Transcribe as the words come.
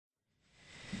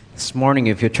This morning,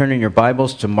 if you turn in your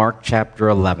Bibles to Mark chapter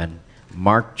 11.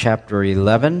 Mark chapter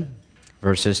 11,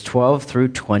 verses 12 through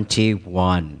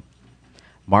 21.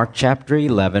 Mark chapter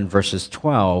 11, verses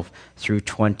 12 through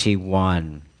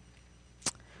 21.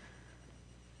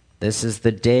 This is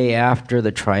the day after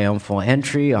the triumphal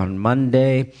entry on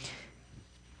Monday.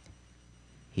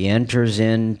 He enters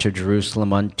into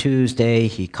Jerusalem on Tuesday.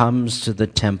 He comes to the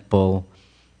temple,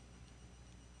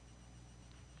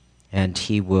 and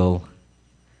he will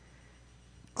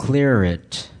clear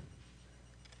it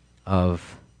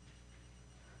of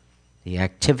the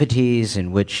activities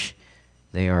in which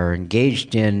they are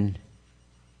engaged in,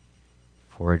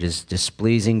 for it is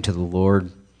displeasing to the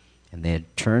Lord, and they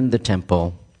had turned the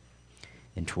temple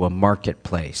into a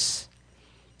marketplace.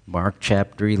 Mark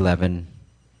chapter 11,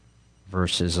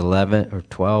 verses 11 or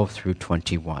 12 through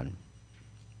 21.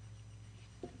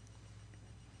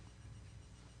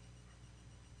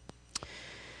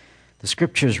 The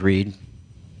scriptures read,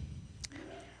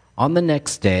 "On the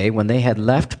next day, when they had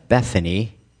left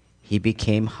Bethany, he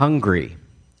became hungry.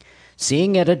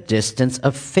 Seeing at a distance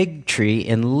a fig tree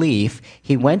in leaf,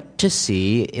 he went to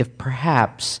see if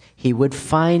perhaps he would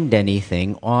find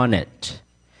anything on it.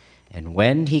 And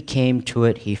when he came to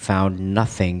it, he found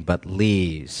nothing but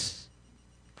leaves,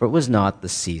 for it was not the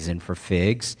season for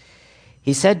figs.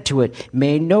 He said to it,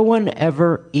 'May no one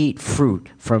ever eat fruit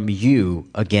from you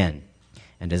again.'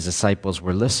 And his disciples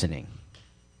were listening.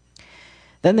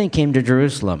 Then they came to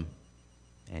Jerusalem,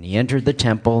 and he entered the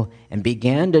temple and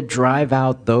began to drive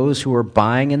out those who were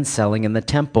buying and selling in the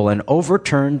temple, and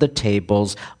overturned the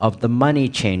tables of the money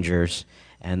changers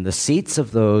and the seats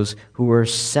of those who were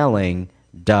selling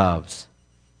doves.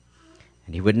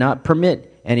 And he would not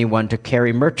permit anyone to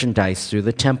carry merchandise through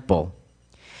the temple.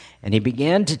 And he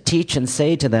began to teach and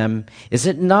say to them, 'Is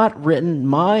it not written,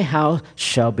 my house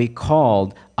shall be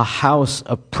called a house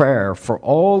of prayer for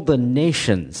all the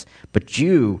nations, but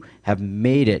you have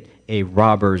made it a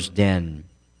robber's den?'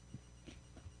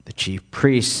 The chief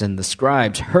priests and the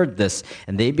scribes heard this,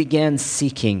 and they began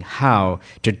seeking how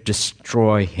to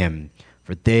destroy him,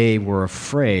 for they were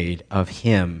afraid of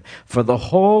him, for the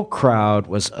whole crowd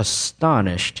was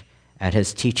astonished at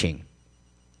his teaching.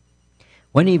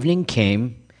 When evening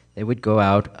came, they would go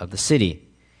out of the city.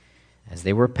 As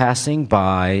they were passing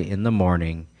by in the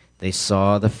morning, they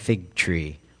saw the fig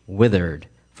tree withered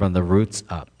from the roots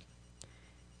up.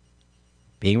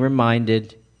 Being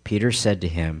reminded, Peter said to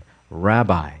him,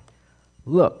 'Rabbi,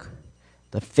 look,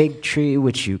 the fig tree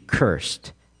which you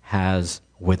cursed has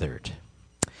withered.'"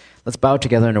 Let's bow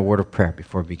together in a word of prayer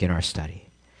before we begin our study.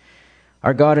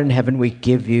 Our God in heaven, we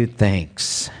give you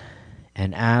thanks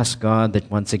and ask, God,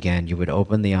 that once again you would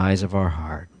open the eyes of our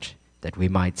heart, that we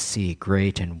might see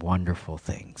great and wonderful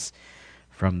things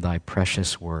from thy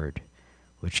precious word,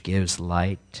 which gives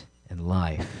light and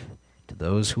life to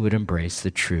those who would embrace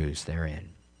the truths therein.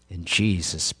 In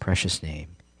Jesus' precious name,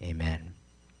 amen.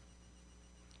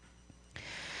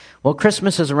 Well,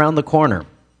 Christmas is around the corner,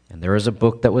 and there is a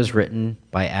book that was written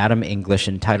by Adam English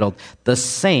entitled "The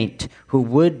Saint Who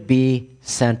Would Be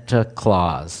Santa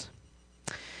Claus."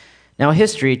 Now,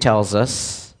 history tells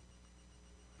us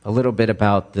a little bit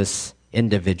about this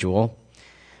individual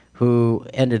who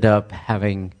ended up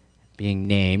being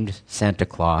named Santa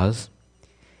Claus.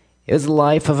 It was the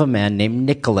life of a man named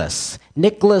Nicholas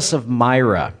of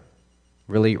Myra.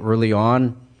 Really early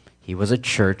on, he was a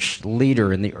church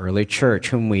leader in the early church,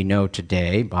 whom we know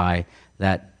today by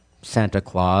that Santa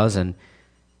Claus. And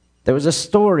there was a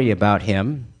story about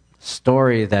him, a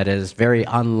story that is very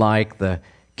unlike the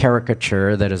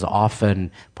caricature that is often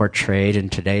portrayed in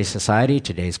today's society,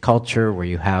 today's culture, where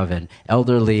you have an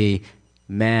elderly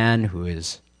man who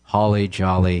is holly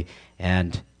jolly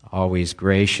and always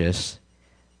gracious.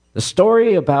 The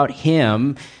story about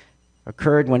him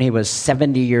occurred when he was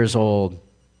 70 years old,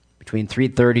 between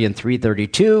 330 and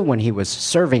 332, when he was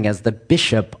serving as the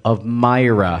Bishop of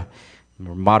Myra,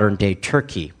 modern-day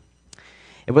Turkey.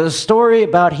 It was a story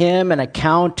about him, an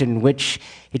account in which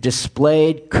he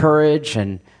displayed courage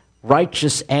and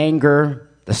righteous anger,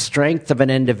 the strength of an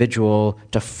individual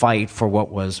to fight for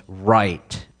what was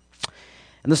right.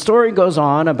 And the story goes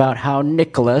on about how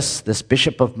Nicholas, this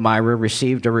Bishop of Myra,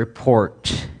 received a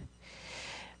report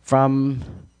from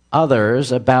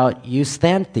others about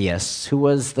Eustathius, who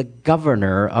was the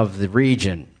governor of the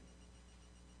region.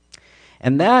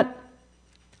 And that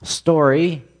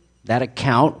story, that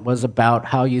account, was about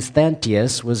how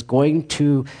Eustathius was going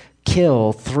to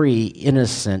kill 3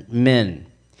 innocent men.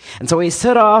 And so he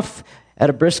set off at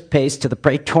a brisk pace to the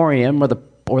praetorium, or the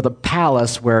the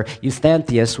palace where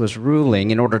Eustathius was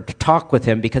ruling in order to talk with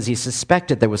him because he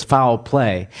suspected there was foul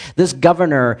play. This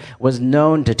governor was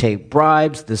known to take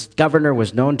bribes. This governor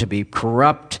was known to be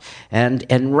corrupt. And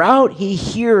en route, he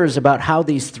hears about how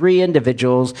these three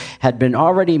individuals had been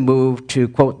already moved to,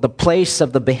 quote, the place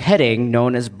of the beheading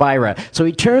known as Byra. So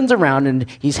he turns around and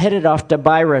he's headed off to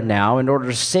Byra now in order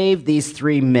to save these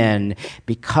three men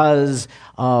because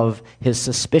of his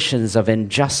suspicions of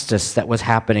injustice that was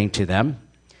happening to them.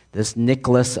 This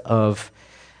Nicholas of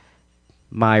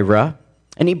Myra.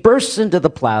 And he bursts into the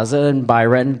plaza in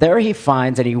Byra, and there he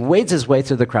finds, and he wades his way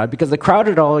through the crowd, because the crowd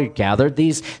had all gathered.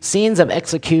 These scenes of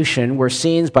execution were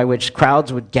scenes by which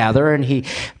crowds would gather, and he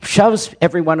shoves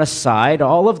everyone aside,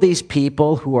 all of these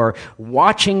people who are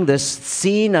watching this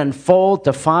scene unfold,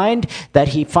 to find that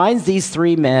he finds these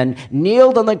three men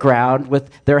kneeled on the ground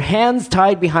with their hands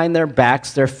tied behind their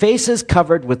backs, their faces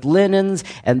covered with linens,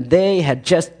 and they had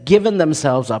just given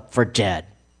themselves up for dead.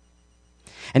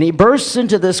 And he bursts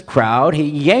into this crowd, he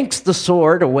yanks the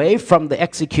sword away from the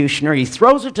executioner, he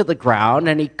throws it to the ground,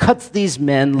 and he cuts these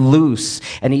men loose,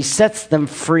 and he sets them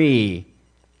free.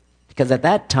 Because at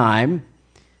that time,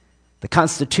 the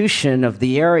constitution of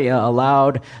the area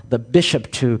allowed the bishop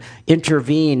to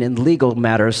intervene in legal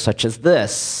matters such as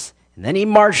this. And then he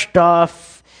marched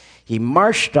off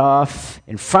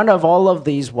in front of all of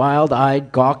these wild-eyed,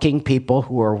 gawking people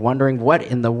who are wondering what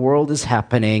in the world is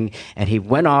happening, and he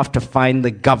went off to find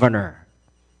the governor.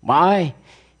 Why?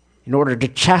 In order to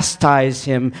chastise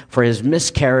him for his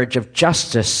miscarriage of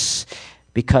justice,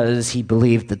 because he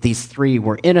believed that these three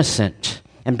were innocent.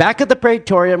 And back at the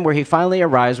praetorium where he finally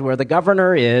arrives, where the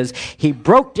governor is, he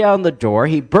broke down the door,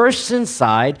 he bursts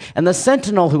inside, and the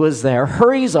sentinel who was there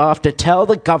hurries off to tell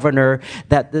the governor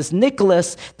that this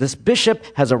Nicholas, this bishop,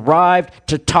 has arrived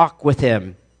to talk with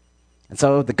him. And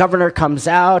so the governor comes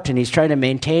out, and he's trying to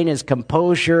maintain his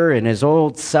composure and his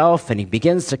old self, and he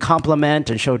begins to compliment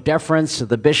and show deference to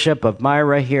the bishop of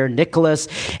Myra here, Nicholas,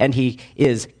 and he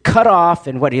is cut off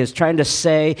in what he is trying to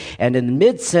say, and in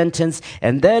mid-sentence,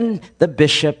 and then the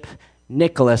bishop,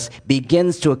 Nicholas,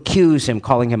 begins to accuse him,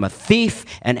 calling him a thief,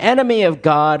 an enemy of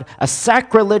God, a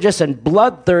sacrilegious and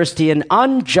bloodthirsty and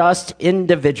unjust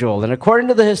individual. And according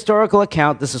to the historical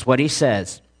account, this is what he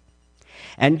says.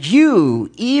 And you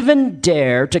even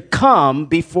dare to come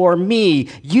before me,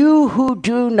 you who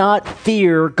do not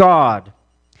fear God,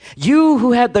 you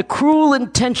who had the cruel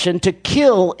intention to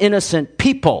kill innocent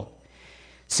people.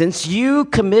 Since you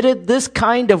committed this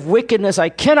kind of wickedness, I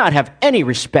cannot have any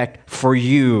respect for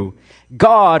you.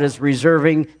 God is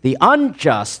reserving the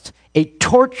unjust a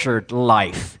tortured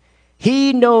life.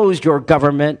 He knows your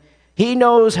government. He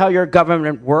knows how your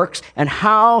government works and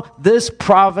how this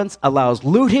province allows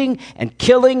looting and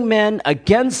killing men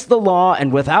against the law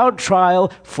and without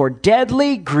trial for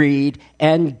deadly greed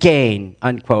and gain,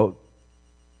 unquote.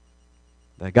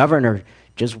 The governor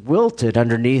just wilted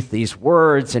underneath these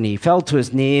words, and he fell to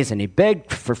his knees and he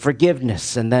begged for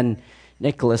forgiveness. And then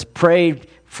Nicholas prayed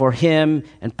for him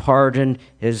and pardoned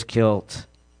his guilt.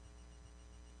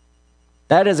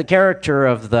 That is a character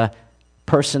of the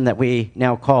person that we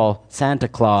now call Santa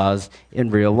Claus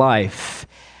in real life.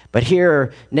 But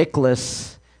here,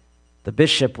 Nicholas, the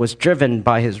bishop, was driven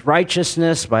by his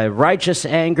righteousness, by righteous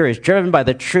anger. He's driven by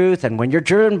the truth. And when you're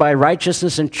driven by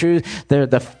righteousness and truth,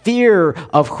 the fear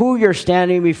of who you're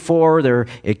standing before,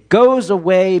 it goes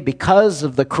away because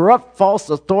of the corrupt false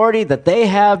authority that they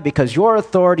have, because your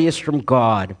authority is from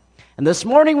God. And this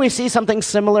morning we see something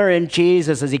similar in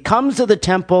Jesus as he comes to the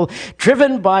temple,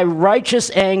 driven by righteous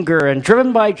anger and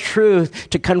driven by truth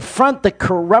to confront the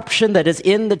corruption that is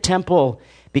in the temple,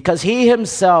 because he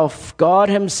himself, God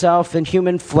himself in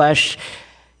human flesh,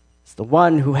 is the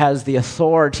one who has the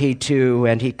authority to,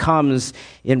 and he comes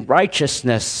in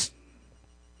righteousness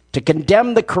to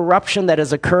condemn the corruption that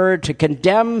has occurred, to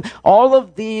condemn all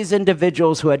of these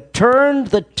individuals who had turned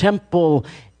the temple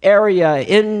area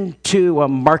into a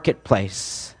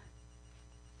marketplace.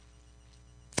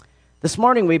 This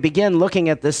morning we begin looking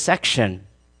at this section.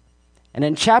 And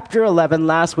in chapter 11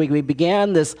 last week, we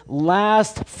began this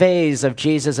last phase of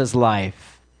Jesus'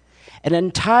 life. An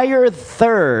entire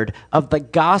third of the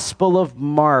Gospel of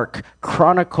Mark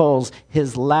chronicles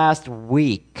his last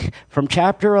week. From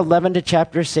chapter 11 to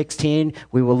chapter 16,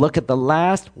 we will look at the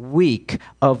last week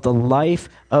of the life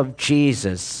of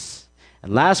Jesus.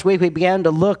 And last week we began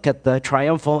to look at the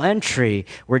triumphal entry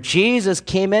where Jesus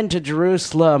came into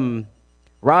Jerusalem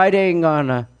riding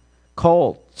on a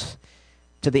colt,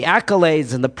 to the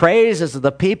accolades and the praises of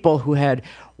the people who had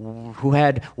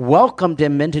welcomed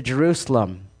him into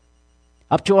Jerusalem.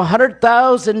 Up to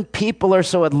 100,000 people or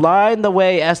so had lined the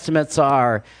way, estimates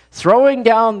are, throwing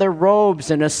down their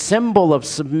robes in a symbol of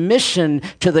submission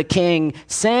to the king,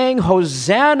 saying,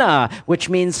 Hosanna, which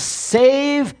means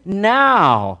save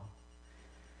now.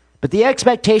 But the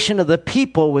expectation of the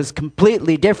people was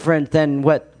completely different than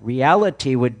what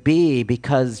reality would be,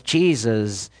 because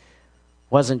Jesus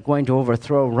wasn't going to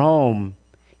overthrow Rome.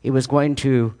 He was going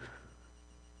to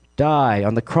die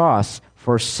on the cross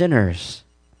for sinners.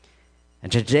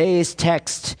 And today's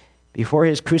text, before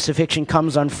his crucifixion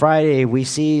comes on Friday, we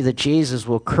see that Jesus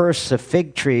will curse a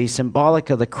fig tree,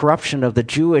 symbolic of the corruption of the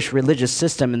Jewish religious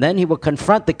system, and then he will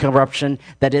confront the corruption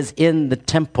that is in the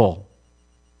temple.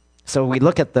 So we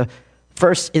look at the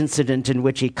first incident in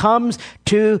which he comes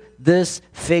to this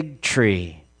fig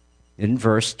tree. In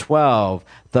verse 12,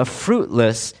 the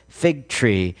fruitless fig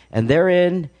tree, and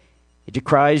therein he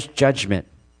decries judgment.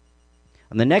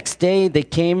 On the next day, they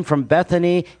came from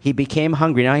Bethany. He became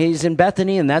hungry. Now, he's in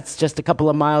Bethany, and that's just a couple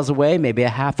of miles away, maybe a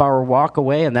half-hour walk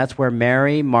away, and that's where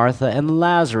Mary, Martha, and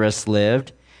Lazarus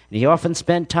lived. And he often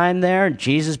spent time there.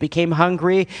 Jesus became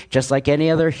hungry, just like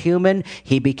any other human.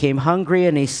 He became hungry,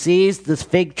 and he sees this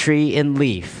fig tree in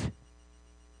leaf.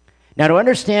 Now, to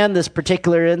understand this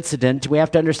particular incident, we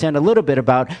have to understand a little bit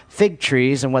about fig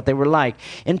trees and what they were like.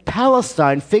 In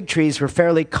Palestine, fig trees were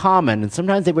fairly common, and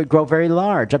sometimes they would grow very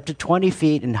large, up to 20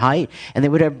 feet in height, and they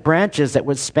would have branches that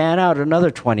would span out another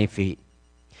 20 feet.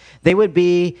 They would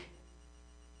be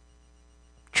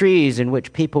trees in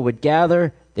which people would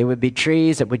gather. They would be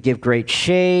trees that would give great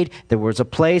shade. There was a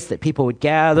place that people would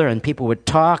gather and people would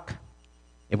talk.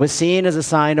 It was seen as a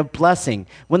sign of blessing.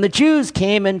 When the Jews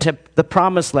came into the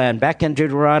promised land, back in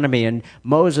Deuteronomy, and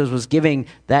Moses was giving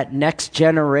that next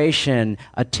generation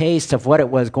a taste of what it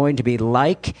was going to be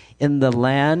like in the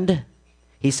land,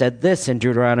 he said this in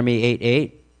Deuteronomy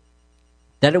 8:8,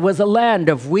 that it was a land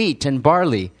of wheat and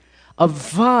barley, of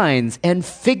vines and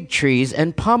fig trees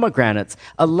and pomegranates,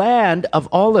 a land of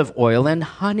olive oil and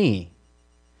honey.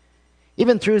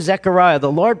 Even through Zechariah,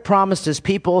 the Lord promised his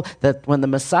people that when the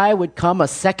Messiah would come a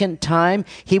second time,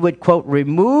 he would, quote,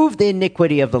 remove the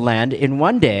iniquity of the land in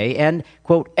one day, and,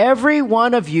 quote, every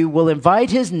one of you will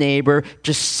invite his neighbor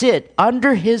to sit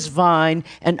under his vine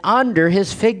and under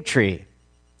his fig tree.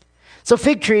 So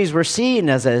fig trees were seen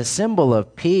as a symbol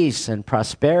of peace and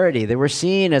prosperity. They were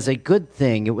seen as a good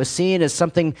thing. It was seen as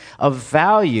something of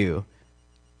value.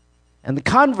 And the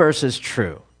converse is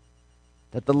true.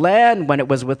 That the land, when it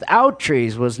was without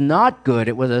trees, was not good.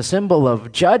 It was a symbol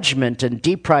of judgment and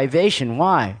deprivation.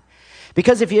 Why?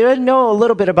 Because if you didn't know a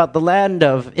little bit about the land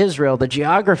of Israel, the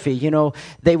geography,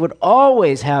 they would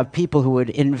always have people who would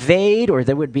invade, or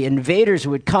there would be invaders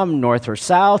who would come north or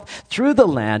south through the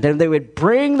land, and they would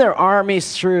bring their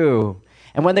armies through.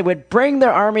 And when they would bring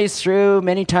their armies through,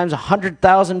 many times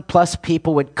 100,000 plus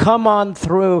people would come on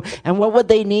through, and what would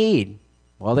they need?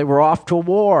 Well, they were off to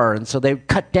war, and so they would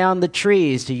cut down the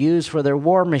trees to use for their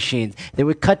war machines. They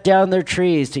would cut down their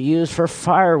trees to use for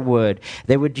firewood.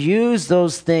 They would use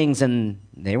those things, and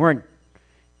they weren't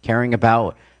caring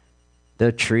about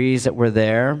the trees that were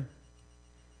there.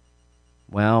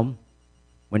 Well,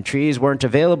 when trees weren't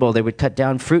available, they would cut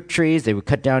down fruit trees, they would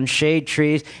cut down shade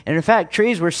trees. And in fact,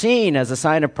 trees were seen as a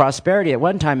sign of prosperity. At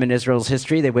one time in Israel's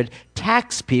history, they would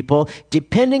tax people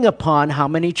depending upon how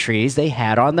many trees they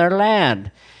had on their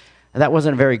land. And that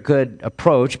wasn't a very good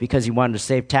approach, because you wanted to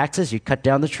save taxes, you cut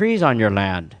down the trees on your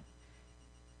land.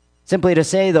 Simply to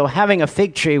say, though, having a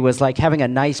fig tree was like having a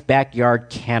nice backyard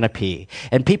canopy.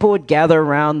 And people would gather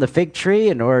around the fig tree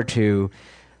in order to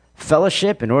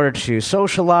fellowship, in order to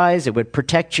socialize. It would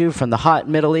protect you from the hot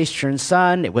Middle Eastern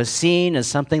sun. It was seen as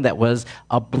something that was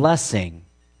a blessing.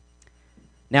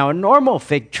 Now, a normal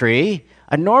fig tree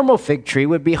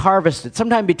would be harvested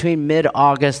sometime between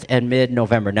mid-August and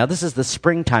mid-November. Now, this is the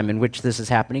springtime in which this is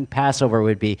happening. Passover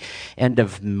would be end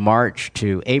of March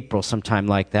to April, sometime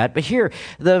like that. But here,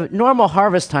 the normal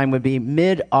harvest time would be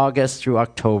mid-August through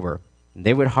October.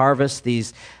 They would harvest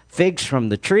these figs from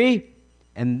the tree.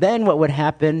 And then what would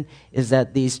happen is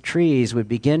that these trees would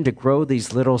begin to grow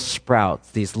these little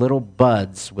sprouts, these little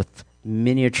buds with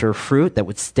miniature fruit that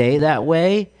would stay that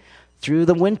way through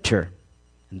the winter.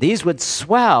 And these would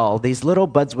swell, these little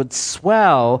buds would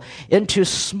swell into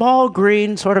small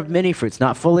green sort of mini fruits,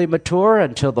 not fully mature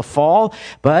until the fall,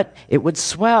 but it would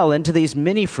swell into these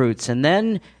mini fruits, and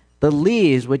then the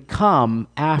leaves would come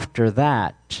after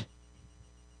that.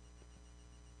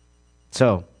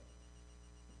 So,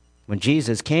 when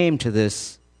Jesus came to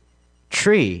this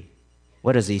tree,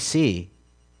 what does he see?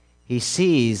 He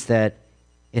sees that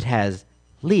it has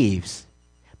leaves,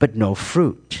 but no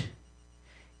fruit.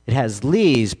 It has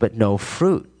leaves, but no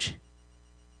fruit.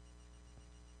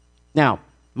 Now,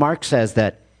 Mark says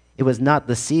that it was not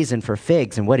the season for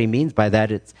figs, and what he means by that,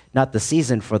 it's not the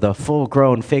season for the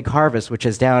full-grown fig harvest, which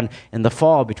is down in the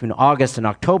fall between August and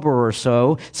October or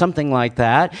so, something like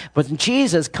that. But when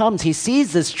Jesus comes, he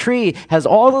sees this tree has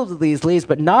all of these leaves,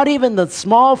 but not even the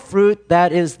small fruit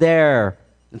that is there.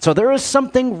 And so there is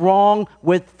something wrong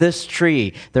with this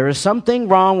tree. There is something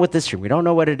wrong with this tree. We don't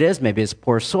know what it is. Maybe it's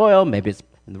poor soil. Maybe it's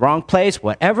in the wrong place.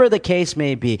 Whatever the case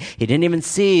may be. He didn't even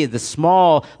see the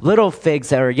small little figs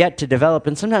that are yet to develop.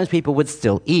 And sometimes people would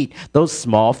still eat those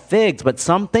small figs. But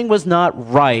something was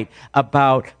not right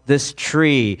about this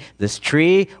tree. This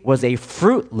tree was a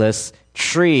fruitless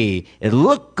tree. It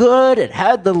looked good. It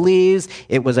had the leaves.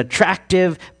 It was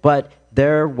attractive, but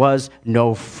there was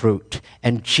no fruit.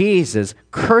 And Jesus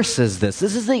curses this.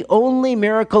 This is the only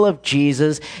miracle of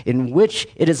Jesus in which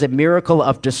it is a miracle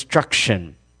of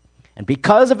destruction. And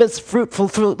because of its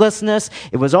fruitlessness,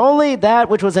 it was only that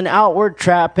which was an outward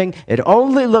trapping. It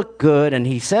only looked good. And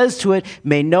he says to it,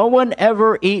 may no one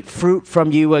ever eat fruit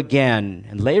from you again.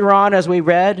 And later on, as we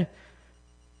read,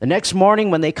 the next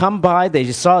morning when they come by, they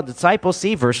saw the disciples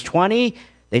see, verse 20,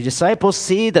 the disciples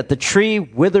see that the tree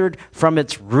withered from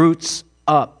its roots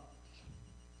up.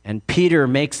 And Peter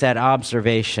makes that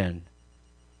observation.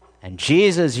 And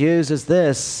Jesus uses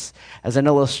this as an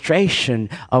illustration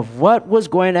of what was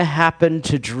going to happen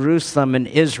to Jerusalem and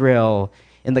Israel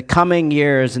in the coming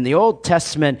years. In the Old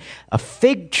Testament, a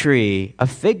fig tree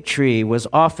was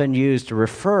often used to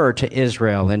refer to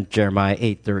Israel in Jeremiah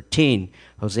 8:13,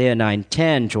 Hosea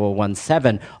 9:10, Joel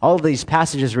 1:7. All of these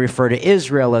passages refer to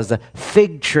Israel as a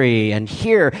fig tree, and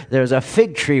here there's a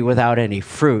fig tree without any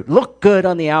fruit. Looked good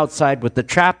on the outside with the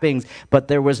trappings, but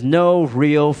there was no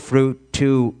real fruit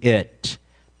to it.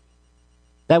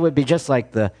 That would be just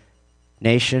like the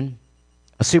nation,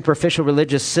 a superficial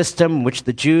religious system in which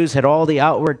the Jews had all the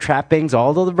outward trappings,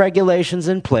 all of the regulations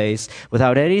in place,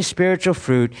 without any spiritual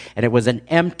fruit, and it was an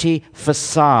empty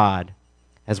facade.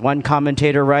 As one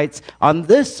commentator writes, on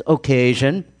this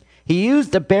occasion, he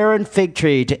used a barren fig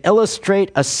tree to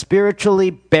illustrate a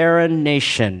spiritually barren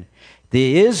nation.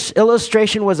 The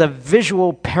illustration was a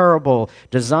visual parable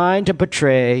designed to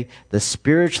portray the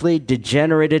spiritually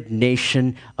degenerated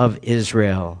nation of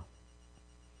Israel.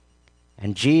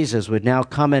 And Jesus would now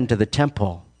come into the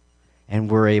temple,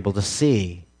 and we're able to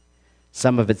see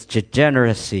some of its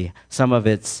degeneracy, some of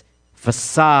its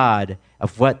facade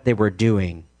of what they were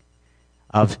doing,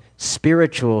 of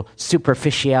spiritual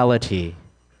superficiality,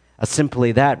 of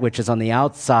simply that which is on the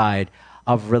outside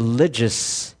of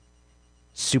religious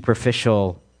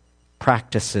superficial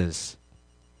practices.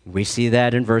 We see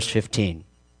that in verse 15.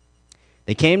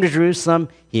 They came to Jerusalem.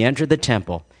 He entered the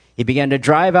temple. He began to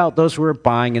drive out those who were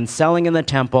buying and selling in the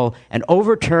temple and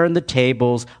overturn the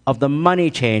tables of the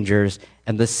money changers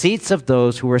and the seats of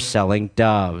those who were selling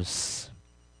doves.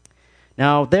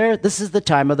 Now, this is the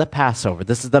time of the Passover.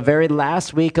 This is the very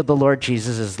last week of the Lord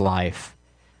Jesus' life.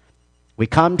 We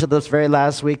come to this very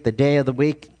last week, the day of the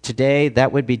week today.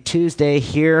 That would be Tuesday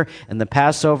here in the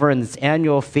Passover and this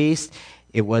annual feast.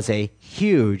 It was a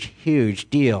huge,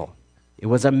 huge deal. It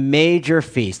was a major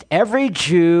feast. Every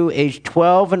Jew aged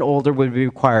 12 and older would be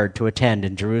required to attend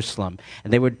in Jerusalem.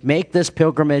 And they would make this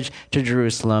pilgrimage to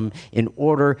Jerusalem in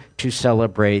order to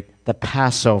celebrate the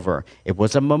Passover. It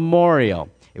was a memorial.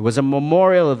 It was a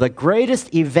memorial of the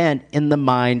greatest event in the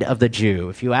mind of the Jew.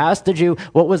 If you asked the Jew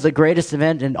what was the greatest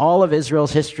event in all of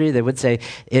Israel's history, they would say,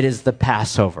 it is the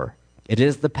Passover. It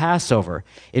is the Passover,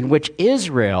 in which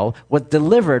Israel was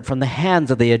delivered from the hands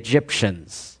of the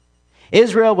Egyptians.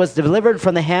 Israel was delivered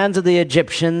from the hands of the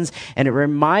Egyptians, and it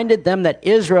reminded them that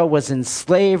Israel was in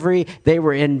slavery. They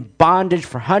were in bondage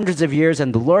for hundreds of years,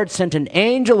 and the Lord sent an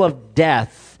angel of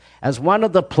death as one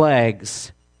of the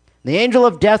plagues. The angel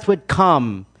of death would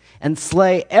come and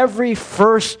slay every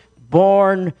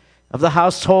firstborn of the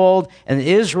household. And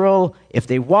Israel, if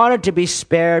they wanted to be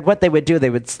spared, what they would do,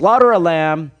 they would slaughter a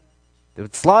lamb. They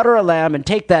would slaughter a lamb and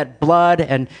take that blood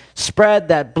and spread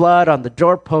that blood on the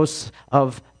doorposts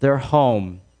of their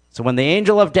home. So when the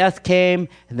angel of death came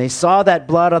and they saw that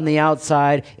blood on the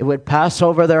outside, it would pass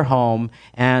over their home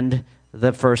and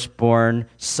the firstborn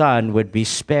son would be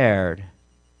spared.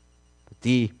 But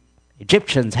the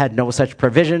Egyptians had no such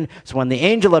provision, so when the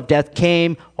angel of death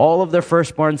came, all of their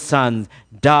firstborn sons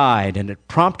died, and it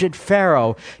prompted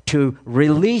Pharaoh to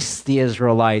release the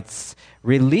Israelites,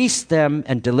 release them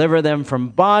and deliver them from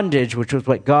bondage, which was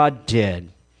what God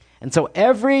did. And so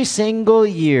every single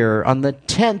year, on the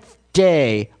 10th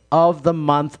day of the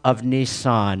month of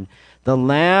Nisan, the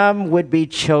lamb would be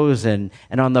chosen,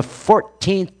 and on the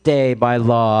 14th day by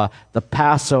law, the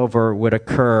Passover would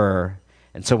occur.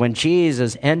 And so when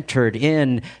Jesus entered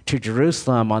in to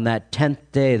Jerusalem on that 10th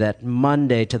day, that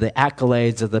Monday, to the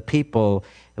accolades of the people,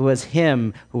 it was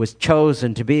him who was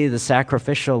chosen to be the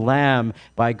sacrificial lamb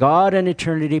by God in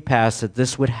eternity past that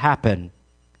this would happen.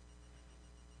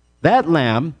 That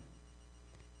lamb,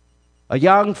 a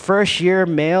young first-year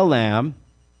male lamb,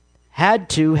 had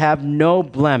to have no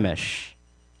blemish.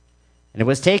 And it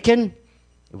was taken,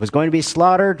 it was going to be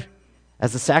slaughtered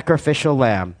as a sacrificial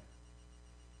lamb.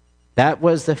 That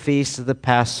was the feast of the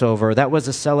Passover. That was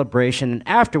a celebration. And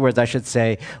afterwards, I should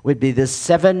say, would be this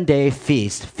 7-day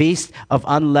feast, Feast of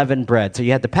Unleavened Bread. So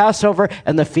you had the Passover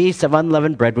and the Feast of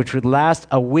Unleavened Bread, which would last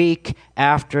a week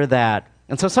after that.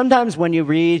 And so sometimes when you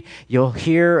read, you'll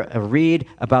read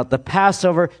about the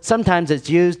Passover. Sometimes it's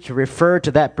used to refer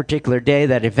to that particular day,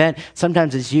 that event.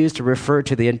 Sometimes it's used to refer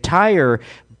to the entire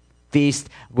feast,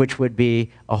 which would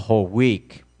be a whole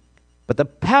week. But the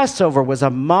Passover was a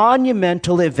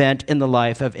monumental event in the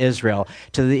life of Israel.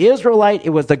 To the Israelite, it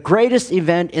was the greatest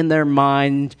event in their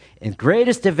mind, and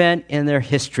greatest event in their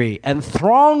history. And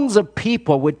throngs of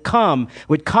people would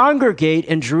congregate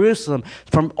in Jerusalem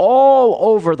from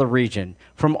all over the region.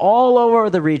 From all over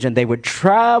the region, they would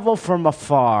travel from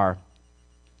afar.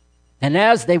 And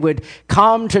as they would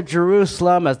come to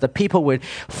Jerusalem, as the people would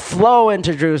flow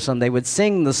into Jerusalem, they would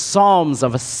sing the Psalms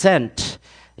of Ascent.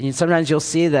 And sometimes you'll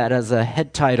see that as a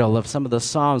head title of some of the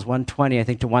Psalms, 120, I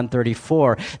think, to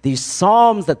 134. These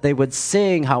Psalms that they would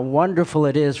sing, how wonderful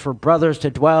it is for brothers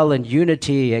to dwell in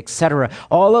unity, etc.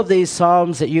 All of these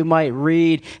Psalms that you might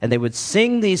read, and they would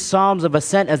sing these Psalms of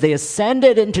ascent as they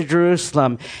ascended into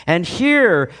Jerusalem. And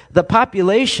here, the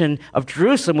population of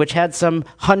Jerusalem, which had some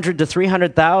 100 to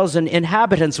 300,000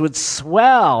 inhabitants, would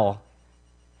swell.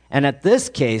 And at this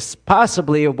case,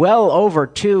 possibly well over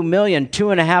 2 million,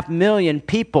 2.5 million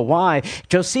people. Why?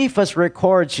 Josephus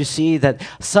records, you see, that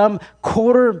some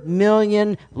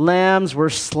 250,000 lambs were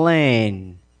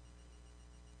slain.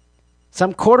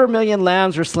 Some 250,000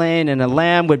 lambs were slain, and a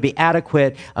lamb would be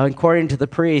adequate, according to the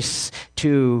priests,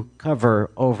 to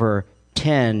cover over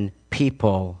 10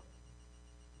 people.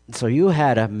 So you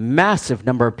had a massive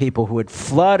number of people who would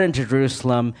flood into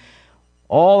Jerusalem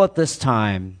all at this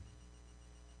time.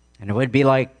 And it would be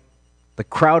like the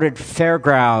crowded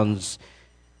fairgrounds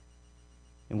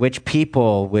in which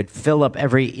people would fill up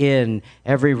every inn,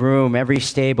 every room, every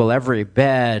stable, every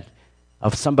bed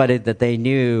of somebody that they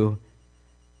knew.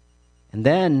 And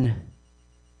then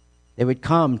they would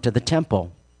come to the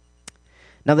temple.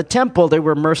 Now the temple, there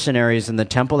were mercenaries in the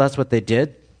temple. That's what they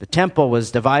did. The temple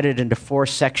was divided into 4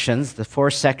 sections, the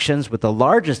 4 sections with the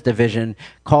largest division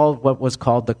called what was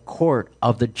called the court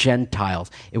of the Gentiles.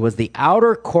 It was the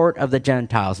outer court of the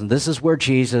Gentiles, and this is where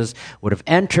Jesus would have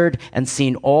entered and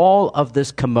seen all of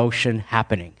this commotion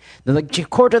happening. Now, the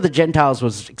court of the Gentiles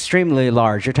was extremely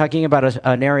large. You're talking about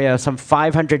an area of some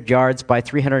 500 yards by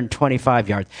 325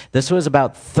 yards. This was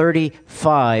about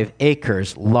 35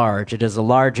 acres large. It is a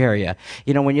large area.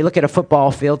 You know, when you look at a football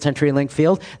field, CenturyLink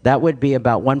Field, that would be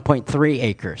about 1.3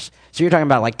 acres. So you're talking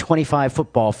about like 25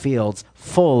 football fields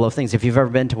full of things. If you've ever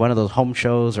been to one of those home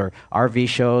shows or RV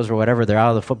shows or whatever, they're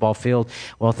out of the football field.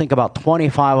 Well, think about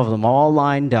 25 of them all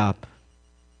lined up.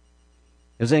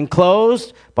 It was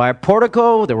enclosed by a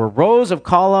portico. There were rows of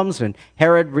columns, and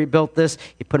Herod rebuilt this.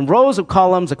 He put in rows of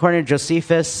columns, according to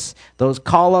Josephus, those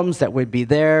columns that would be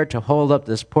there to hold up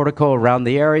this portico around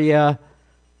the area.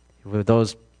 With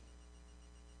those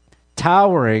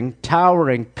towering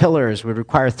pillars would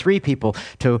require 3 people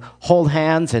to hold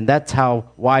hands, and that's how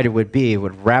wide it would be. It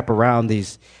would wrap around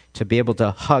these to be able to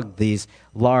hug these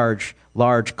large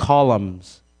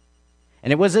columns.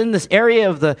 And it was in this area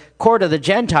of the court of the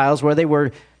Gentiles where they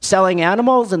were selling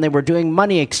animals and they were doing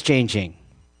money exchanging.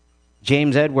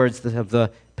 James Edwards of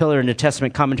the Pillar New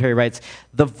Testament Commentary writes,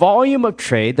 "The volume of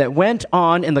trade that went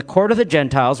on in the court of the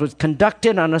Gentiles was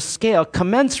conducted on a scale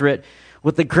commensurate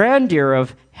with the grandeur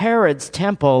of Herod's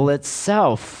temple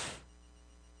itself."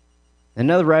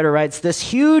 Another writer writes, "This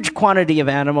huge quantity of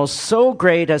animals, so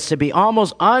great as to be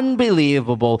almost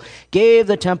unbelievable, gave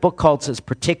the temple cults its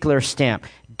particular stamp.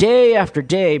 Day after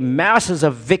day, masses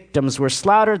of victims were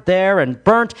slaughtered there and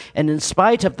burnt, and in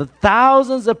spite of the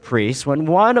thousands of priests, when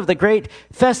one of the great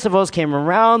festivals came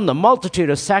around, the multitude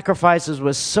of sacrifices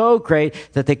was so great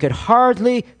that they could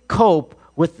hardly cope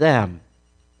with them."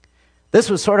 This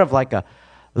was sort of like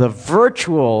the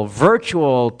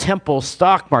virtual temple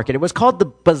stock market. It was called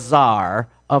the Bazaar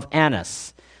of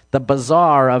Annas. The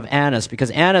Bazaar of Annas,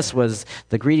 because Annas was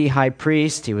the greedy high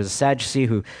priest. He was a Sadducee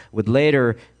who would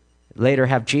later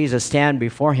have Jesus stand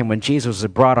before him when Jesus was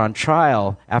brought on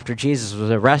trial. After Jesus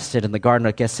was arrested in the Garden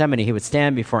of Gethsemane, he would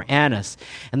stand before Annas.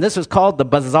 And this was called the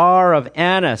Bazaar of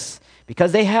Annas,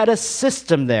 because they had a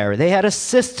system there. They had a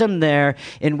system there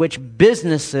in which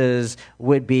businesses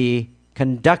would be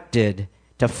conducted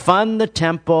to fund the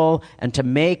temple and to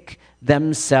make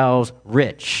themselves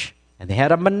rich. And they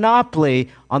had a monopoly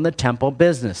on the temple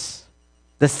business.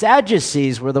 The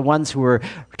Sadducees were the ones who were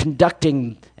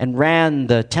conducting and ran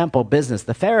the temple business.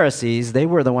 The Pharisees, they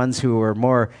were the ones who were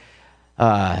more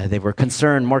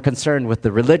concerned with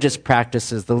the religious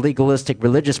practices, the legalistic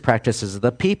religious practices of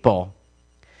the people.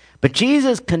 But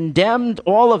Jesus condemned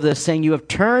all of this, saying, you have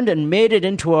turned and made it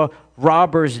into a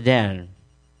robber's den.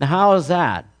 Now, how is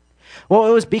that? Well,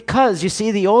 it was because, you see,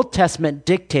 the Old Testament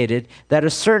dictated that a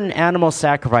certain animal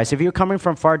sacrifice, if you were coming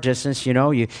from far distance,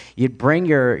 you'd bring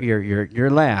your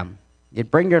lamb. You'd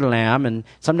bring your lamb, and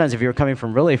sometimes if you were coming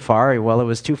from really far, well, it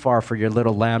was too far for your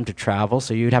little lamb to travel,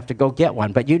 so you'd have to go get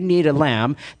one. But you'd need a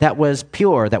lamb that was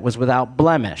pure, that was without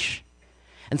blemish.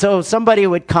 And so somebody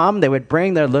would come, they would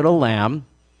bring their little lamb,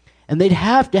 and they'd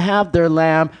have to have their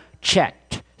lamb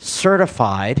checked,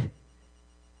 certified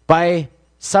by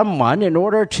someone in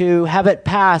order to have it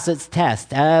pass its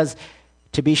test, as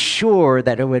to be sure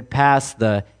that it would pass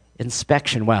the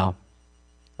inspection well.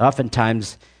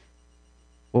 Oftentimes,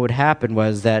 what would happen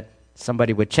was that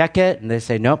somebody would check it, and they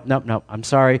say, nope, I'm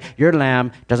sorry, your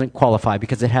lamb doesn't qualify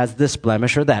because it has this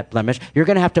blemish or that blemish. You're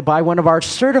going to have to buy one of our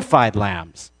certified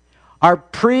lambs. Our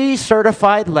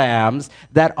pre-certified lambs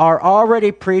that are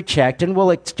already pre-checked, and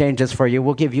we'll exchange this for you.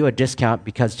 We'll give you a discount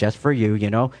because just for you,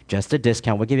 just a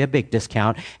discount. We'll give you a big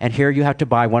discount, and here you have to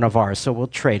buy one of ours, so we'll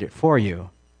trade it for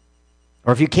you.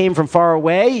 Or if you came from far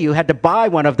away, you had to buy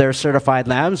one of their certified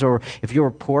lambs, or if you were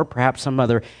poor, perhaps some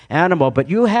other animal. But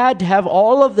you had to have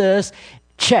all of this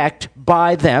checked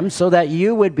by them so that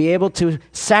you would be able to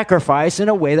sacrifice in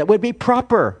a way that would be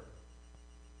proper.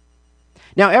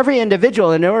 Now, every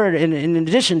individual, in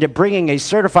addition to bringing a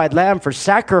certified lamb for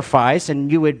sacrifice, and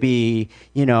you would be,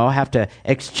 have to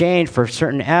exchange for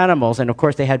certain animals, and of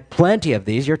course they had plenty of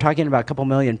these. You're talking about a couple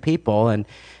million people, and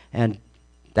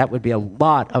that would be a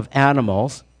lot of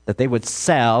animals that they would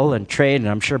sell and trade and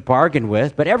I'm sure bargain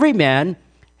with. But every man,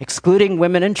 excluding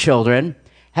women and children,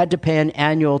 had to pay an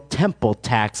annual temple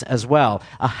tax as well,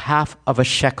 a half of a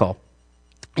shekel.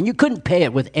 And you couldn't pay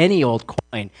it with any old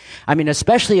coin. I mean,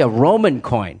 especially a Roman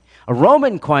coin. A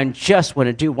Roman coin just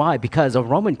wouldn't do. Why? Because a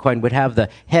Roman coin would have the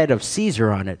head of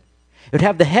Caesar on it. It would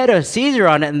have the head of Caesar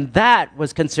on it, and that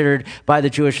was considered by the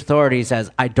Jewish authorities as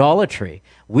idolatry.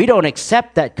 We don't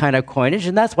accept that kind of coinage,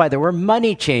 and that's why there were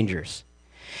money changers.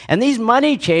 And these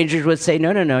money changers would say,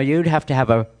 no, you'd have to have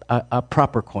a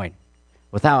proper coin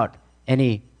without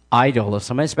any idol of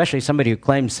somebody, especially somebody who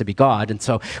claims to be God, and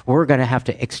so we're going to have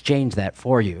to exchange that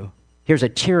for you. Here's a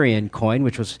Tyrian coin,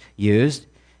 which was used,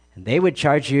 and they would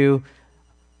charge you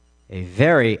a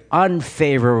very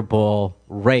unfavorable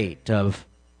rate of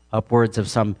upwards of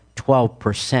some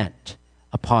 12%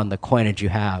 upon the coinage you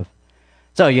have.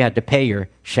 So you had to pay your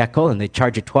shekel, and they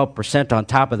charge you 12% on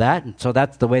top of that, and so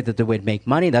that's the way that they would make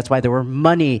money. That's why there were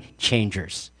money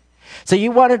changers. So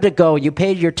you wanted to go, you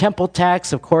paid your temple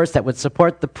tax, of course, that would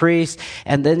support the priest,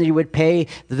 and then you would pay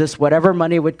this whatever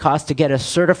money it would cost to get a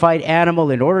certified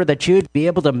animal in order that you'd be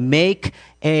able to make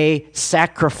a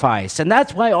sacrifice. And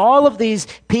that's why all of these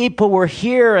people were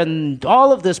here, and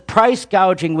all of this price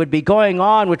gouging would be going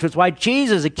on, which was why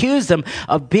Jesus accused them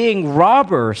of being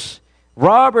robbers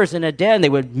in a den. They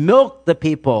would milk the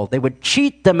people. They would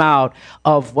cheat them out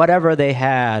of whatever they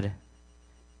had.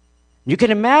 You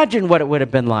can imagine what it would have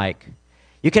been like.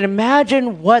 You can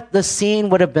imagine what the scene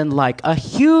would have been like. A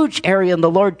huge area, and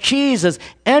the Lord Jesus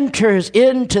enters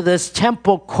into this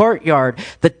temple courtyard,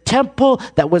 the temple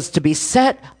that was to be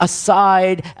set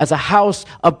aside as a house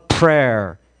of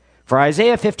prayer. For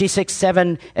Isaiah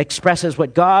 56:7 expresses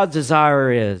what God's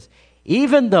desire is.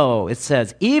 Even though, it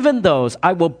says, even those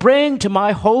I will bring to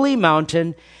my holy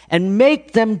mountain and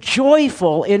make them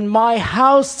joyful in my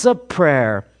house of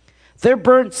prayer. Their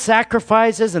burnt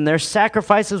sacrifices and their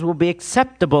sacrifices will be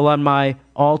acceptable on my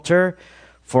altar,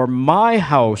 for my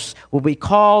house will be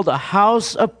called a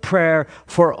house of prayer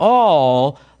for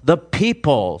all the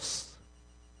peoples.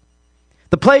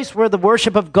 The place where the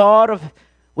worship of God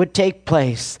would take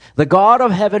place. The God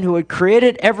of heaven who had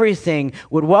created everything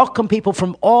would welcome people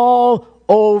from all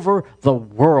over the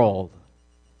world.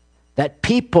 That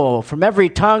people from every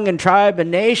tongue and tribe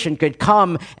and nation could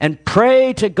come and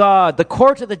pray to God. The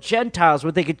court of the Gentiles,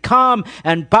 where they could come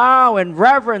and bow in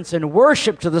reverence and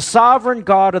worship to the sovereign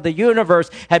God of the universe,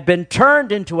 had been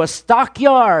turned into a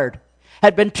stockyard,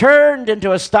 had been turned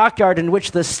into a stockyard in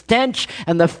which the stench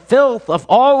and the filth of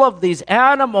all of these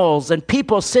animals and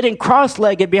people sitting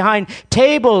cross-legged behind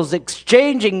tables,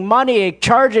 exchanging money,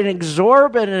 charging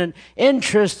exorbitant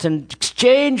interest and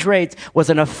exchange rates was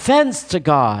an offense to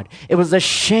God. It was a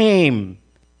shame.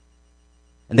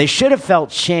 And they should have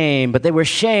felt shame, but they were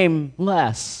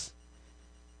shameless.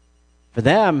 For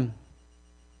them,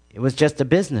 it was just a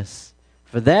business.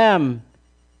 For them,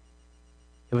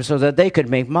 it was so that they could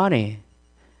make money.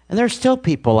 And there's still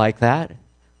people like that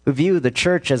who view the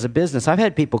church as a business. I've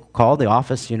had people call the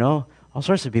office, all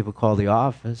sorts of people call the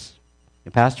office.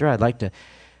 Pastor, I'd like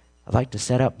to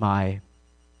set up my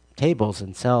tables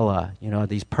and sell,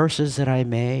 these purses that I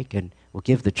make, and we'll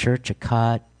give the church a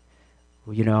cut.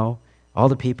 All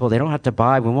the people, they don't have to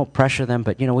buy. We won't pressure them,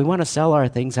 but, we want to sell our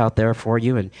things out there for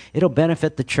you, and it'll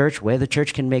benefit the church, where the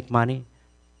church can make money.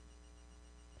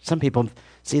 Some people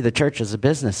see the church as a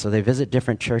business, so they visit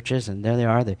different churches, and there they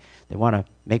are. They want to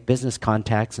make business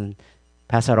contacts and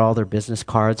pass out all their business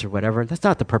cards or whatever. That's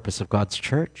not the purpose of God's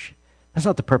church. That's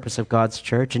not the purpose of God's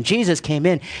church. And Jesus came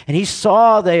in, and he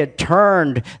saw they had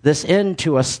turned this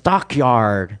into a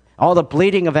stockyard, all the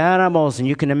bleating of animals. And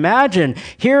you can imagine,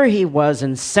 here he was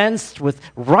incensed with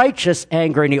righteous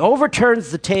anger, and he overturns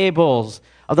the tables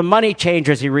of the money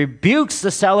changers. He rebukes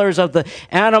the sellers of the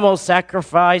animal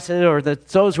sacrifices, or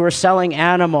those who are selling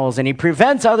animals, and he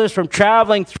prevents others from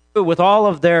traveling through with all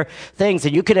of their things.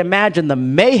 And you can imagine the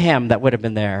mayhem that would have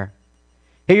been there.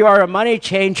 Here you are, a money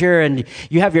changer, and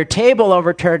you have your table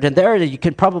overturned, and there you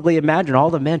can probably imagine all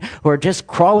the men who are just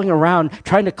crawling around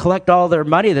trying to collect all their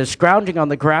money. They're scrounging on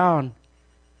the ground.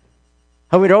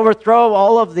 How we'd overthrow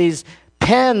all of these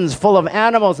pens full of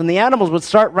animals, and the animals would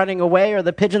start running away, or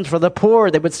the pigeons for the poor,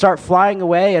 they would start flying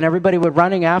away, and everybody would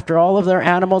running after all of their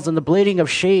animals, and the bleating of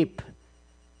sheep.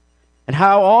 And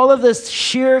how all of this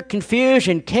sheer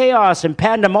confusion, chaos, and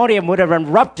pandemonium would have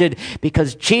erupted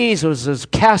because Jesus was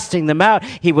casting them out.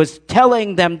 He was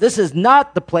telling them, this is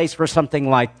not the place for something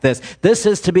like this. This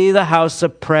is to be the house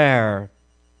of prayer.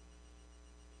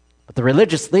 But the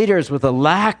religious leaders, with a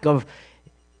lack of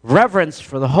reverence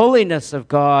for the holiness of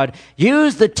God,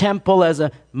 use the temple as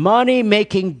a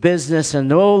money-making business and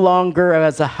no longer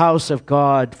as a house of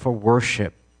God for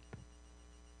worship.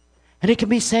 And it can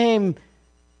be same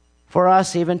for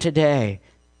us even today,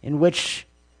 in which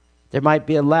there might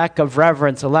be a lack of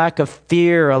reverence, a lack of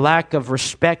fear, a lack of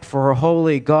respect for a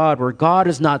holy God, where God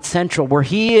is not central, where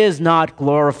he is not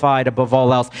glorified above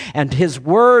all else, and his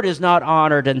word is not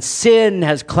honored, and sin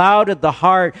has clouded the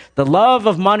heart. The love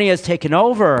of money has taken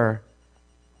over.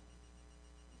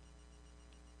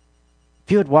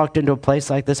 If you had walked into a place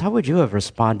like this, how would you have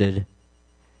responded?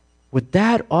 Would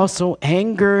that also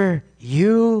anger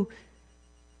you?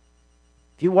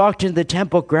 If you walked into the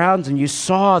temple grounds and you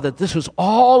saw that this was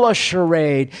all a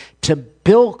charade to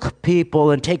bilk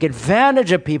people and take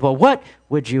advantage of people, what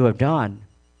would you have done?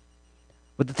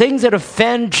 Would the things that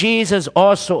offend Jesus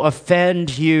also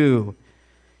offend you?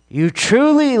 You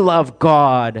truly love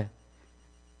God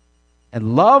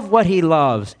and love what he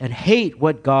loves and hate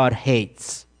what God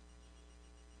hates.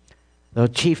 The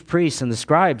chief priests and the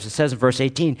scribes, it says in verse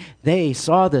 18, they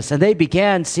saw this and they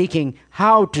began seeking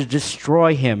how to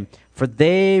destroy him, for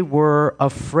they were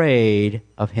afraid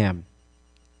of him.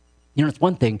 It's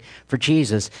one thing for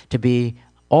Jesus to be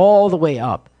all the way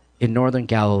up in northern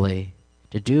Galilee,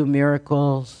 to do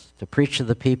miracles, to preach to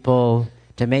the people,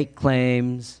 to make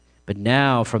claims. But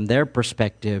now, from their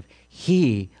perspective,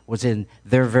 he was in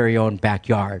their very own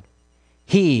backyard.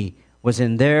 He was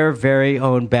in their very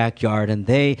own backyard, and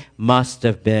they must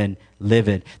have been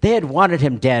livid. They had wanted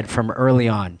him dead from early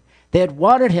on. They had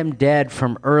wanted him dead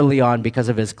from early on because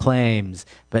of his claims.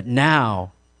 But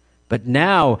now,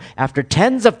 after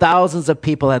tens of thousands of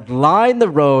people had lined the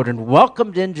road and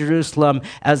welcomed in Jerusalem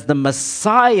as the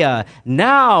Messiah,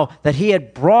 now that he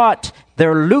had brought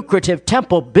their lucrative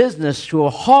temple business to a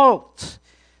halt,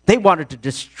 they wanted to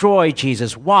destroy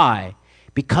Jesus. Why?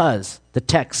 Because the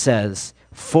text says,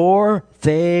 for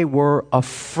they were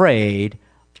afraid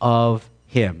of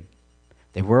him.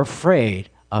 They were afraid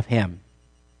of him.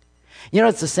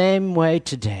 It's the same way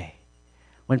today.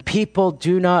 When people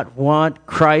do not want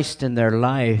Christ in their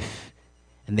life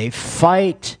and they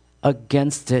fight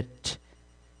against it,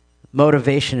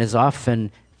 motivation is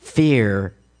often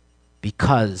fear,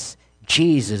 because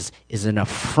Jesus is an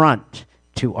affront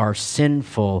to our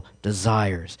sinful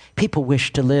desires. People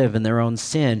wish to live in their own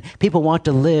sin. People want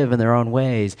to live in their own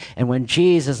ways. And when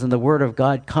Jesus and the Word of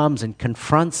God comes and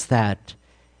confronts that,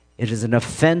 it is an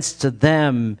offense to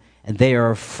them, and they are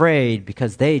afraid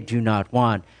because they do not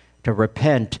want to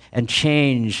repent and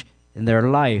change in their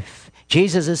life.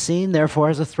 Jesus is seen, therefore,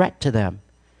 as a threat to them.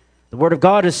 The Word of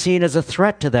God is seen as a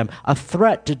threat to them, a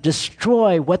threat to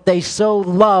destroy what they so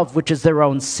love, which is their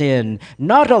own sin.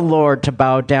 Not a Lord to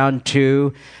bow down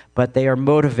to, but they are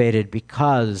motivated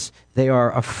because they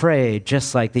are afraid,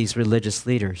 just like these religious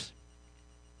leaders.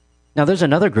 Now, there's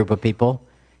another group of people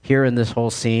here in this whole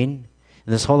scene,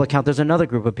 in this whole account. There's another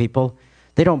group of people.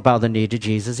 They don't bow the knee to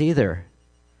Jesus either.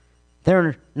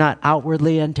 They're not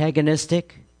outwardly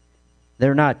antagonistic.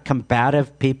 They're not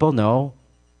combative people. No,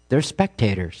 they're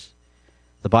spectators.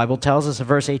 The Bible tells us in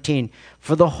verse 18,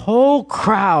 "For the whole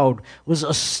crowd was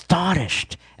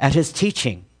astonished at his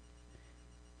teaching."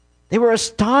 They were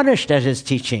astonished at his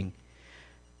teaching.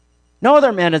 No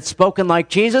other man had spoken like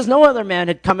Jesus. No other man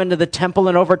had come into the temple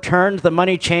and overturned the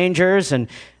money changers and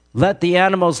let the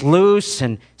animals loose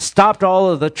and stopped all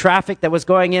of the traffic that was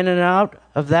going in and out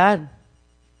of that.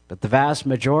 But the vast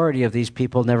majority of these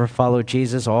people never followed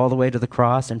Jesus all the way to the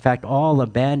cross. In fact, all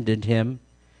abandoned him.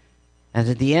 And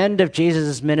at the end of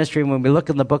Jesus' ministry, when we look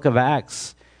in the book of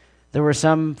Acts, there were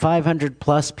some 500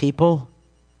 plus people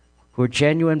who were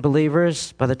genuine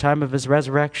believers by the time of his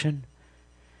resurrection.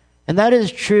 And that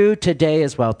is true today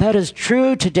as well. That is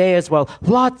true today as well.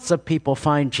 Lots of people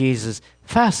find Jesus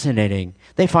fascinating.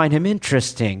 They find him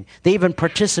interesting. They even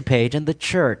participate in the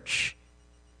church.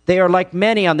 They are like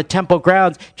many on the temple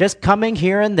grounds, just coming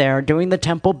here and there, doing the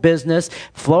temple business,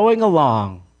 flowing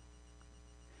along.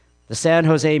 The San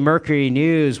Jose Mercury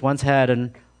News once had a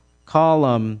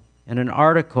column and an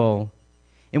article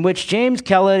in which James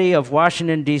Kelly of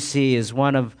Washington, D.C. is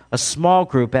one of a small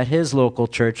group at his local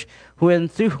church who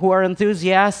are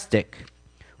enthusiastic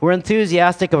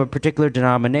of a particular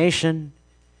denomination,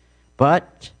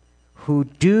 but who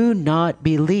do not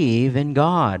believe in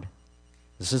God.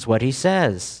 This is what he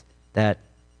says, that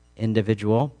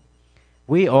individual.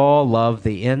 "We all love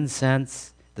the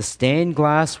incense, the stained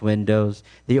glass windows,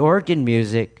 the organ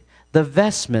music, the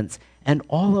vestments, and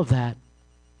all of that.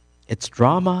 It's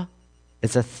drama,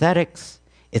 it's aesthetics,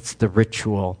 it's the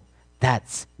ritual.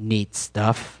 That's neat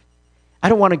stuff. I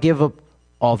don't want to give up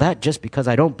all that just because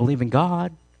I don't believe in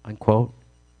God," unquote.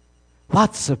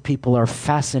 Lots of people are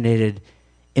fascinated,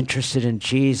 interested in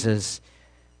Jesus.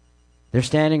 They're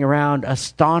standing around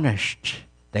astonished.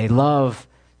 They love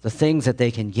the things that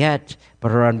they can get,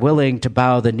 but are unwilling to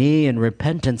bow the knee in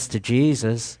repentance to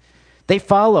Jesus. They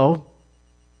follow.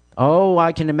 Oh,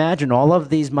 I can imagine all of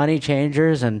these money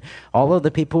changers and all of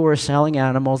the people who were selling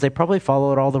animals, they probably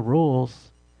followed all the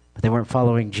rules, but they weren't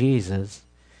following Jesus.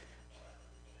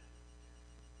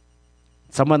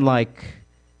 Someone like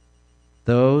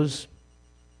those,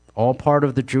 all part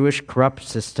of the Jewish corrupt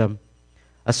system,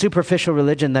 a superficial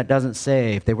religion that doesn't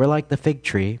save. They were like the fig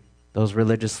tree, those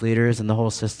religious leaders and the whole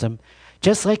system,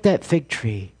 just like that fig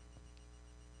tree.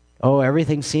 Oh,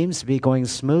 everything seems to be going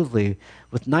smoothly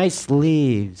with nice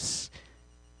leaves,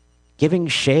 giving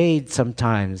shade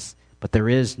sometimes, but there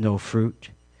is no fruit.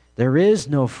 There is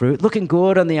no fruit. Looking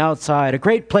good on the outside, a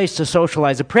great place to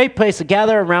socialize, a great place to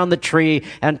gather around the tree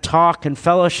and talk and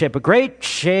fellowship, a great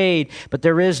shade, but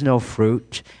there is no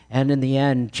fruit. And in the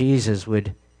end, Jesus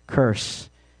would curse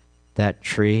that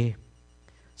tree.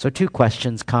 So 2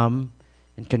 questions come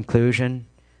in conclusion.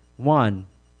 1,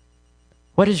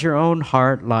 what is your own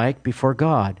heart like before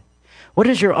God? What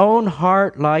is your own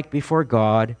heart like before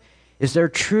God? Is there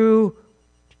true,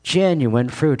 genuine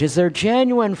fruit? Is there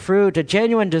genuine fruit, a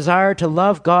genuine desire to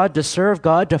love God, to serve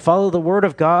God, to follow the Word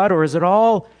of God? Or is it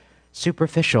all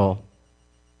superficial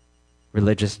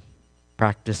religious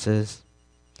practices?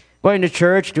 Going to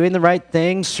church, doing the right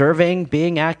thing, serving,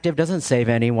 being active doesn't save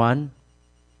anyone.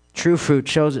 True fruit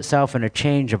shows itself in a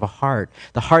change of a heart.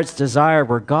 The heart's desire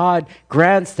where God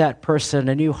grants that person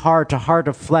a new heart, a heart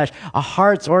of flesh, a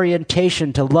heart's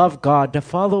orientation to love God, to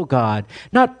follow God.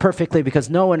 Not perfectly, because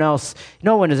no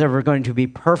one is ever going to be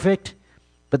perfect,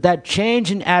 but that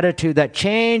change in attitude, that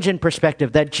change in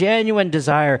perspective, that genuine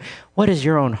desire. What is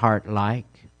your own heart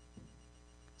like?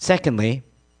 Secondly,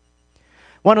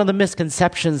 one of the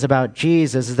misconceptions about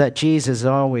Jesus is that Jesus is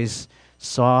always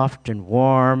soft and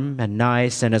warm and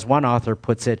nice. And as one author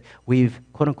puts it, we've,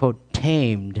 quote unquote,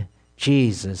 tamed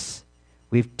Jesus.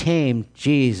 We've tamed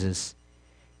Jesus.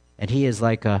 And he is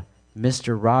like a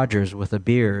Mr. Rogers with a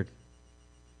beard.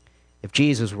 If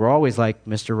Jesus were always like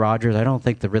Mr. Rogers, I don't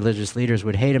think the religious leaders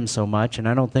would hate him so much. And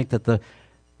I don't think that the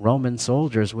Roman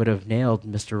soldiers would have nailed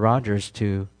Mr. Rogers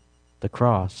to the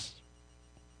cross.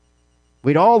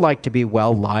 We'd all like to be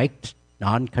well-liked,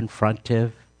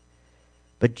 non-confrontive.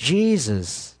 But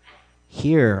Jesus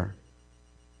here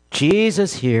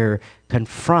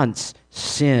confronts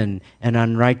sin and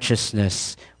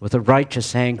unrighteousness with a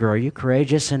righteous anger. Are you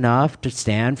courageous enough to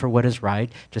stand for what is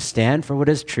right, to stand for what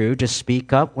is true, to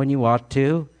speak up when you ought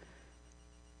to?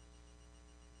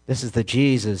 This is the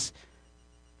Jesus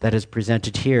that is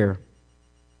presented here.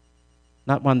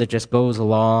 Not one that just goes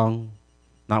along,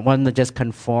 not one that just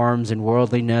conforms in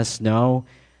worldliness. No,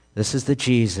 this is the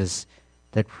Jesus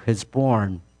that is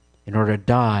born in order to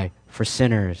die for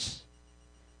sinners.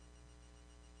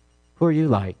 Who are you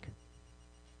like?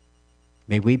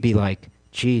 May we be like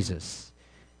Jesus,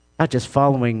 not just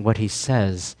following what he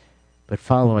says, but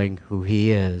following who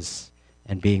he is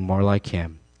and being more like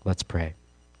him. Let's pray.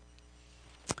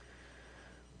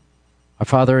 Our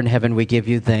Father in heaven, we give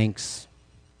you thanks.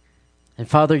 And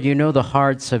Father, you know the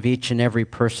hearts of each and every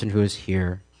person who is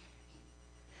here.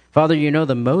 Father, you know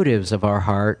the motives of our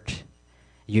heart.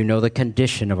 You know the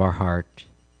condition of our heart.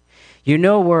 You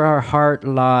know where our heart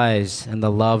lies and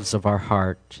the loves of our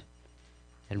heart.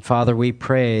 And Father, we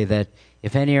pray that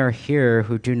if any are here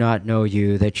who do not know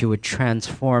you, that you would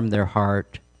transform their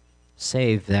heart,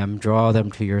 save them, draw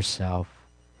them to yourself.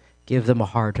 Give them a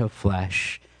heart of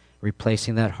flesh,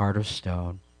 replacing that heart of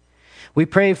stone. We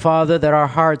pray, Father, that our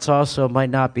hearts also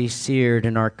might not be seared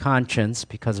in our conscience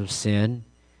because of sin.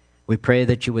 We pray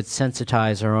that you would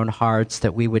sensitize our own hearts,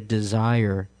 that we would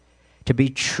desire to be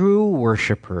true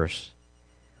worshipers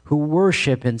who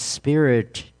worship in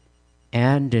spirit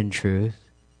and in truth,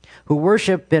 who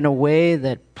worship in a way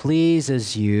that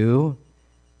pleases you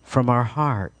from our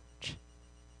heart.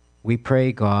 We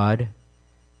pray, God,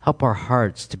 help our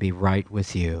hearts to be right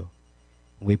with you.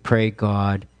 We pray,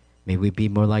 God, may we be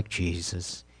more like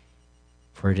Jesus.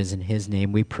 For it is in his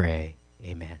name we pray.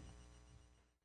 Amen.